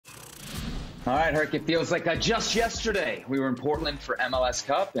All right, Herc, it feels like just yesterday we were in Portland for MLS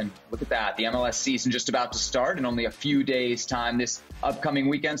Cup, and look at that, the MLS season just about to start in only a few days' time this upcoming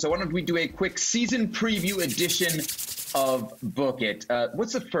weekend. So why don't we do a quick season preview edition of Book It.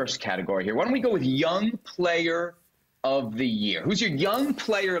 What's the first category here? Why don't we go with Young Player of the Year? Who's your Young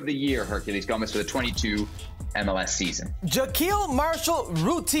Player of the Year, Hercules Gomez, for the 22 MLS season? Jaquil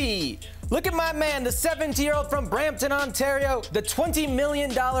Marshall-Ruti. Look at my man, the 17-year-old from Brampton, Ontario, the $20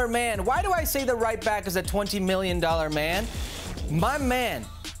 million man. Why do I say the right back is a $20 million man? My man,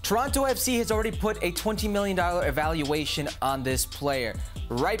 Toronto FC has already put a $20 million evaluation on this player.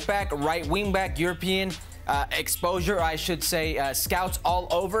 Right back, right wing back, European exposure, I should say, scouts all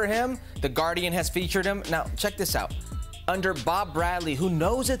over him. The Guardian has featured him. Now, check this out. Under Bob Bradley, who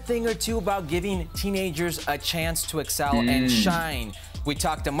knows a thing or two about giving teenagers a chance to excel and shine. We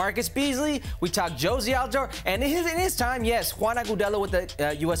talked to Marcus Beasley, we talked Josie Altidore, and in his time, yes, Juan Agudelo with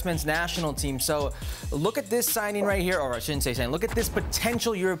the U.S. men's national team. So look at this signing right here, or I shouldn't say signing, look at this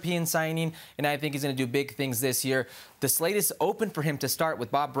potential European signing, and I think he's going to do big things this year. The slate is open for him to start with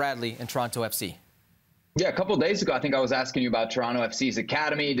Bob Bradley and Toronto FC. Yeah, a couple of days ago, I think I was asking you about Toronto FC's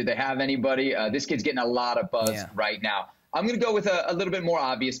academy. Did they have anybody? This kid's getting a lot of buzz right now. I'm going to go with a little bit more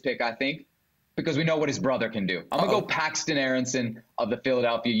obvious pick, I think, because we know what his brother can do. I'm going to go Paxton Aronson of the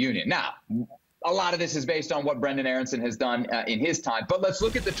Philadelphia Union. Now, a lot of this is based on what Brendan Aronson has done in his time, but let's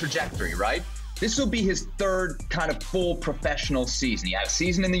look at the trajectory, right? This will be his third kind of full professional season. He had a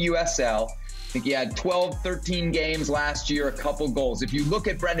season in the USL. I think he had 12, 13 games last year, a couple goals. If you look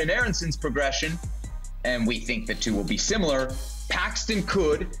at Brendan Aronson's progression, and we think the two will be similar, Paxton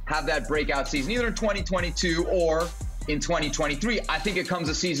could have that breakout season either in 2022 or in 2023. I think it comes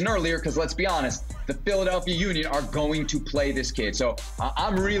a season earlier because, let's be honest, the Philadelphia Union are going to play this kid. So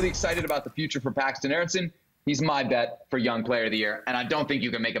I'm really excited about the future for Paxton Aronson. He's my bet for Young Player of the Year, and I don't think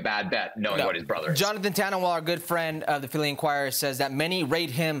you can make a bad bet knowing what his brother is. Jonathan Tannenwald, our good friend of the Philly Inquirer, says that many rate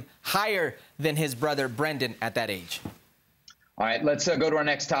him higher than his brother Brendan at that age. All right, let's go to our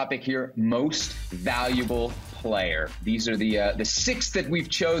next topic here, most valuable player. These are the six that we've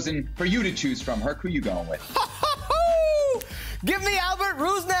chosen for you to choose from. Herc, who are you going with? Give me Albert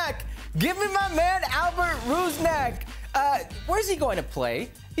Rusnak. Give me my man, Albert Rusnak. Where's he going to play?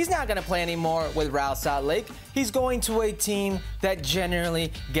 He's not going to play anymore with Real Salt Lake. He's going to a team that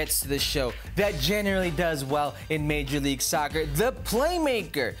generally gets to the show, that generally does well in Major League Soccer. The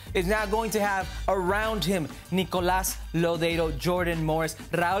playmaker is now going to have around him Nicolas Lodeiro, Jordan Morris,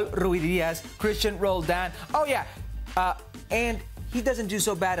 Raul Ruiz, Christian Roldan. Oh, yeah. And he doesn't do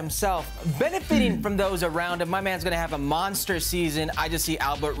so bad himself. Benefiting from those around him, my man's going to have a monster season. I just see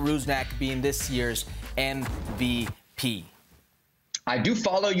Albert Rusnak being this year's MVP. I do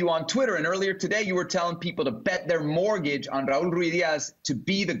follow you on Twitter, and earlier today you were telling people to bet their mortgage on Raul Ruiz to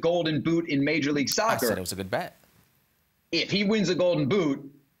be the Golden Boot in Major League Soccer. I said it was a good bet. If he wins the Golden Boot,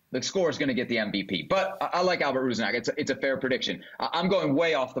 the scorer is going to get the MVP. But I like Albert Rusnak. It's a fair prediction. I'm going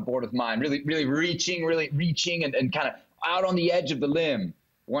way off the board with mine, really reaching and kind of out on the edge of the limb.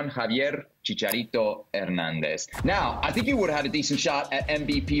 Juan Javier Chicharito Hernandez. Now, I think he would have had a decent shot at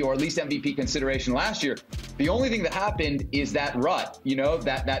MVP or at least MVP consideration last year. The only thing that happened is that rut, you know,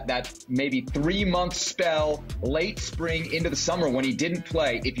 that maybe 3-month spell, late spring into the summer when he didn't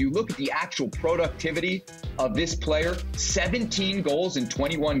play. If you look at the actual productivity of this player, 17 goals in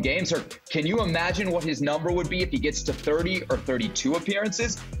 21 games. Or can you imagine what his number would be if he gets to 30 or 32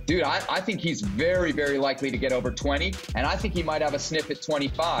 appearances? Dude, I think he's very, very likely to get over 20, and I think he might have a sniff at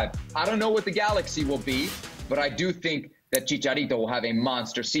 25. I don't know what the Galaxy will be, but I do think that Chicharito will have a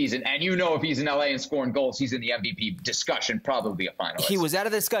monster season. And you know, if he's in LA and scoring goals, he's in the MVP discussion, probably a finalist. He was out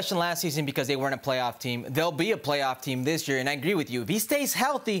of the discussion last season because they weren't a playoff team. They'll be a playoff team this year, and I agree with you. If he stays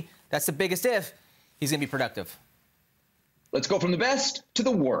healthy, that's the biggest if, he's going to be productive. Let's go from the best to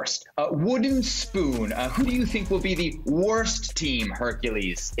the worst. Wooden Spoon. Who do you think will be the worst team,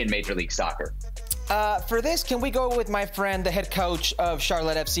 Hercules, in Major League Soccer? For this, can we go with my friend, the head coach of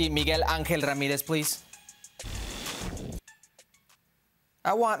Charlotte FC, Miguel Ángel Ramírez, please?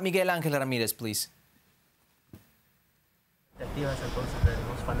 I want Miguel Ángel Ramírez, please.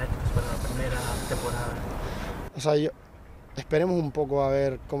 O sea, esperemos un poco a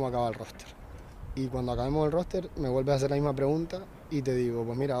ver cómo acaba el roster. Y cuando acabemos el roster, me vuelves a hacer la misma pregunta y te digo,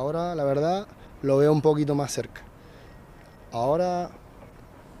 pues mira, ahora la verdad lo veo un poquito más cerca. Ahora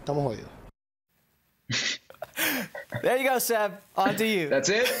estamos jodidos. There you go, Seb. On to you. That's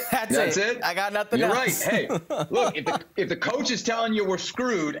it? That's it? I got nothing else. You're right. Hey, look, if the coach is telling you we're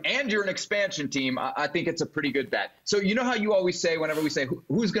screwed and you're an expansion team, I think it's a pretty good bet. So you know how you always say, whenever we say,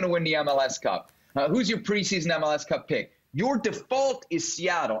 who's going to win the MLS Cup? Who's your preseason MLS Cup pick? your default is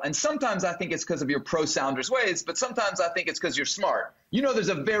Seattle. And sometimes I think it's because of your pro-Sounders ways, but sometimes I think it's because you're smart. You know there's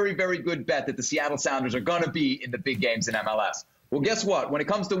a very, very good bet that the Seattle Sounders are going to be in the big games in MLS. Well, guess what? When it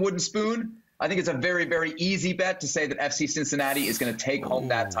comes to Wooden Spoon, I think it's a very, very easy bet to say that FC Cincinnati is going to take home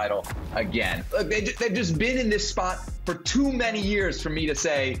that title again. Look, they've just been in this spot for too many years for me to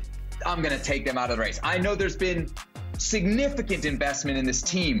say I'm going to take them out of the race. I know there's been significant investment in this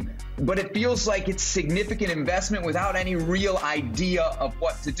team, but it feels like it's significant investment without any real idea of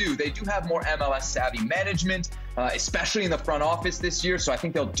what to do. They do have more MLS savvy management, especially in the front office this year. So I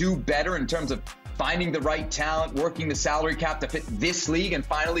think they'll do better in terms of finding the right talent, working the salary cap to fit this league and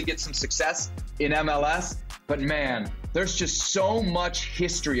finally get some success in MLS. But man, there's just so much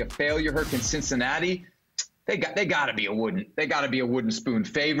history of failure here in Cincinnati. They got to be a wooden spoon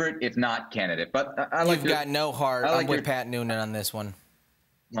favorite, if not candidate. But I like. You've got no heart. I'm with Pat Noonan on this one.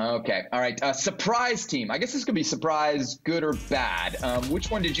 Okay, all right. Surprise team. I guess this could be surprise, good or bad.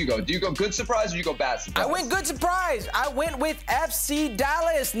 Which one did you go? Do you go good surprise or do you go bad surprise? I went good surprise. I went with FC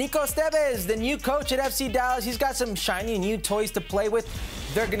Dallas. Nico Estevez, the new coach at FC Dallas. He's got some shiny new toys to play with.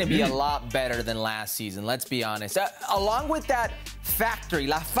 They're going to be a lot better than last season, let's be honest. Along with that factory,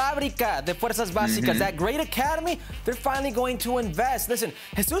 La Fábrica de Fuerzas Básicas, that great academy, they're finally going to invest. Listen,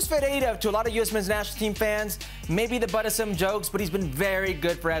 Jesus Ferreira, to a lot of U.S. men's national team fans, maybe the butt of some jokes, but he's been very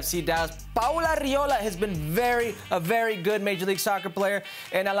good for FC Dallas. Paul Arriola has been a very good Major League Soccer player.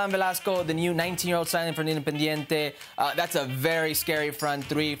 And Alan Velasco, the new 19-year-old signing from Independiente. That's a very scary front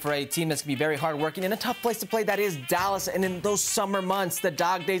three for a team that's going to be very hard-working and a tough place to play. That is Dallas. And in those summer months, the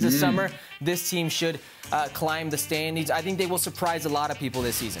dog days of summer, this team should climb the standings. I think they will surprise a lot of people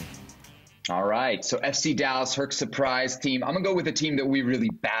this season. All right, so FC Dallas, Herc's surprise team. I'm going to go with a team that we really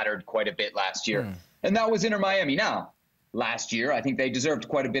battered quite a bit last year, and that was Inter Miami. Now, last year, I think they deserved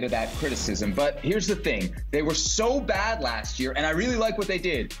quite a bit of that criticism, but here's the thing. They were so bad last year, and I really like what they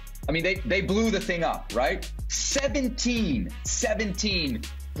did. I mean, they blew the thing up, right? 17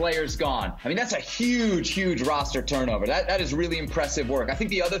 players gone. I mean, that's a huge roster turnover. That is really impressive work. I think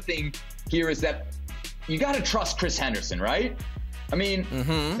the other thing here is that you got to trust Chris Henderson, right? I mean,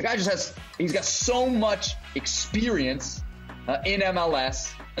 the guy he's got so much experience in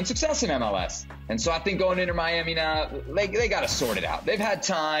MLS and success in MLS. And so I think going into Miami now, they got to sort it out. They've had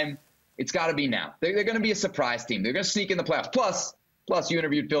time. It's got to be now. They're going to be a surprise team. They're going to sneak in the playoffs. Plus, you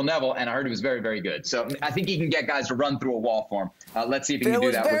interviewed Phil Neville, and I heard he was very good. So I think he can get guys to run through a wall for him. Let's see if he can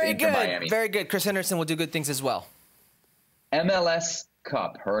do that with Inter Miami. Very good. Chris Henderson will do good things as well. MLS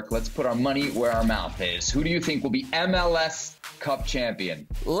Cup, Herc. Let's put our money where our mouth is. Who do you think will be MLS Cup champion?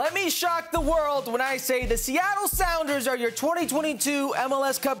 Let me shock the world when I say the Seattle Sounders are your 2022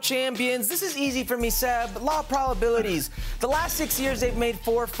 MLS Cup champions. This is easy for me, Seb. Law of probabilities. The last 6 years, they've made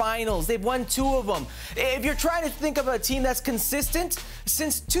 4 finals. They've won 2 of them. If you're trying to think of a team that's consistent,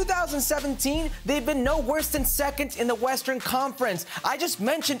 since 2017, they've been no worse than second in the Western Conference. I just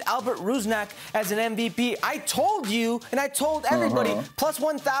mentioned Albert Rusnak as an MVP. I told you, and I told everybody, plus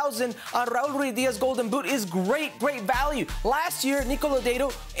 1,000 on Raul Ruiz Diaz Golden Boot is great value. Last year, Nico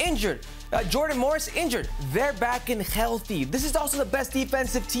Lodeiro injured. Jordan Morris injured. They're back and healthy. This is also the best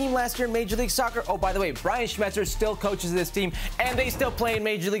defensive team last year in Major League Soccer. Oh, by the way, Brian Schmetzer still coaches this team, and they still play in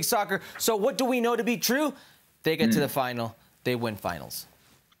Major League Soccer. So what do we know to be true? They get to the final. They win finals.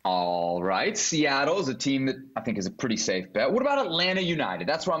 All right. Seattle is a team that I think is a pretty safe bet. What about Atlanta United?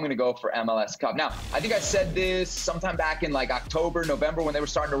 That's where I'm going to go for MLS Cup. Now, I think I said this sometime back in like October, November, when they were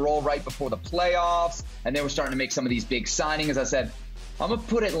starting to roll right before the playoffs, and they were starting to make some of these big signings. I said, I'm going to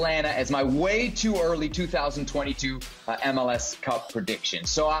put Atlanta as my way too early 2022 MLS Cup prediction.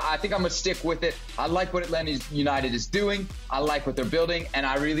 So I think I'm going to stick with it. I like what Atlanta United is doing. I like what they're building. And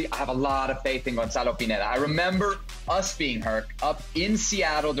I have a lot of faith in Gonzalo Pineda. I remember us being up in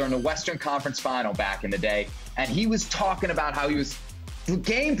Seattle during the Western Conference Final back in the day. And he was talking about how he was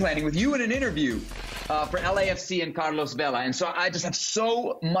game planning with you in an interview for LAFC and Carlos Vela. And so I just have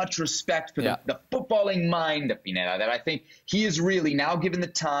so much respect for the footballing mind of Pineda that I think he is really, now given the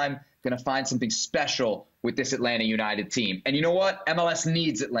time, going to find something special with this Atlanta United team. And you know what? MLS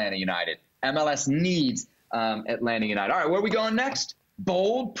needs Atlanta United. MLS needs Atlanta United. All right, where are we going next?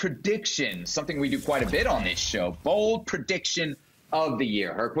 Bold prediction, something we do quite a bit on this show. Bold prediction of the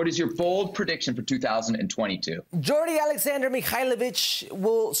year. Herc, what is your bold prediction for 2022? Jordi Alexander Mihailovic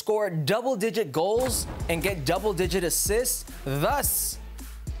will score double-digit goals and get double-digit assists. Thus,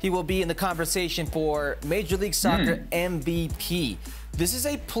 he will be in the conversation for Major League Soccer MVP. This is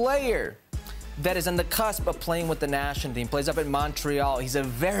a player that is on the cusp of playing with the national team, plays up in Montreal. He's a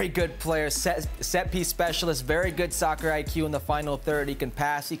very good player, set piece specialist, very good soccer IQ in the final third. He can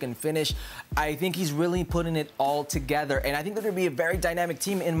pass, he can finish. I think he's really putting it all together, and I think they're going to be a very dynamic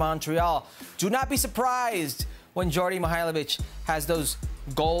team in Montreal. Do not be surprised when Jordi Mihailovic has those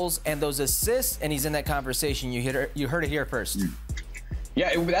goals and those assists, and he's in that conversation. You heard it here first.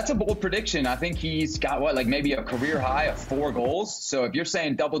 Yeah, that's a bold prediction. I think he's got, like maybe a career high of 4 goals. So if you're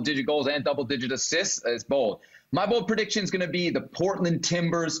saying double-digit goals and double-digit assists, it's bold. My bold prediction is going to be the Portland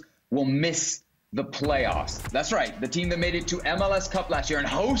Timbers will miss the playoffs. That's right. The team that made it to MLS Cup last year and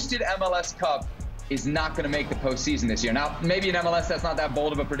hosted MLS Cup is not going to make the postseason this year. Now, maybe in MLS, that's not that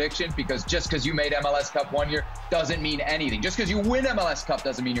bold of a prediction, because just because you made MLS Cup one year doesn't mean anything. Just because you win MLS Cup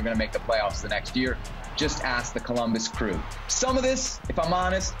doesn't mean you're going to make the playoffs the next year. Just ask the Columbus Crew. Some of this, if I'm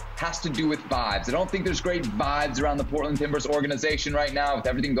honest, has to do with vibes. I don't think there's great vibes around the Portland Timbers organization right now with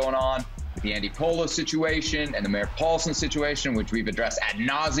everything going on with the Andy Polo situation and the Merritt Paulson situation, which we've addressed ad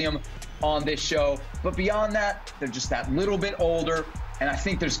nauseum on this show. But beyond that, they're just that little bit older. And I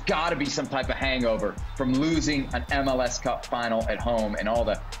think there's got to be some type of hangover from losing an MLS Cup final at home and all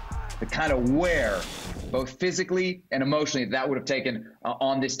the kind of wear, both physically and emotionally, that would have taken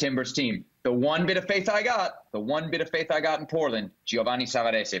on this Timbers team. The one bit of faith I got in Portland, Giovanni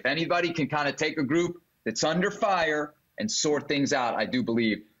Savarese. If anybody can kind of take a group that's under fire and sort things out, I do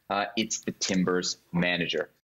believe it's the Timbers manager.